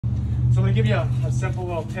So I'm gonna give you a simple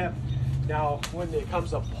little tip now when it comes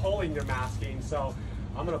to pulling your masking. So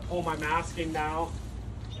I'm gonna pull my masking now,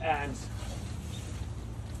 and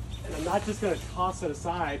I'm not just gonna toss it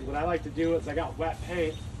aside. What I like to do is I got wet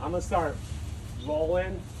paint. I'm gonna start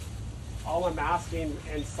rolling all my masking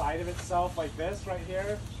inside of itself like this right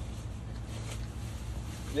here.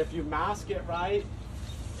 And if you mask it right,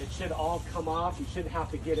 it should all come off. You shouldn't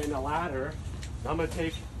have to get in a ladder. I'm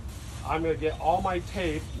gonna get all my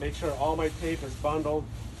tape, make sure all my tape is bundled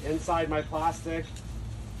inside my plastic.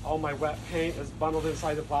 All my wet paint is bundled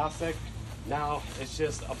inside the plastic. Now it's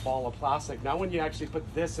just a ball of plastic. Now when you actually put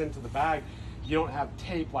this into the bag, you don't have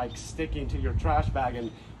tape like sticking to your trash bag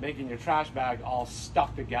and making your trash bag all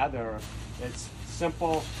stuck together. It's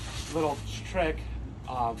simple little trick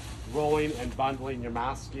of rolling and bundling your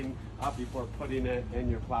masking up before putting it in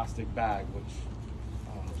your plastic bag, which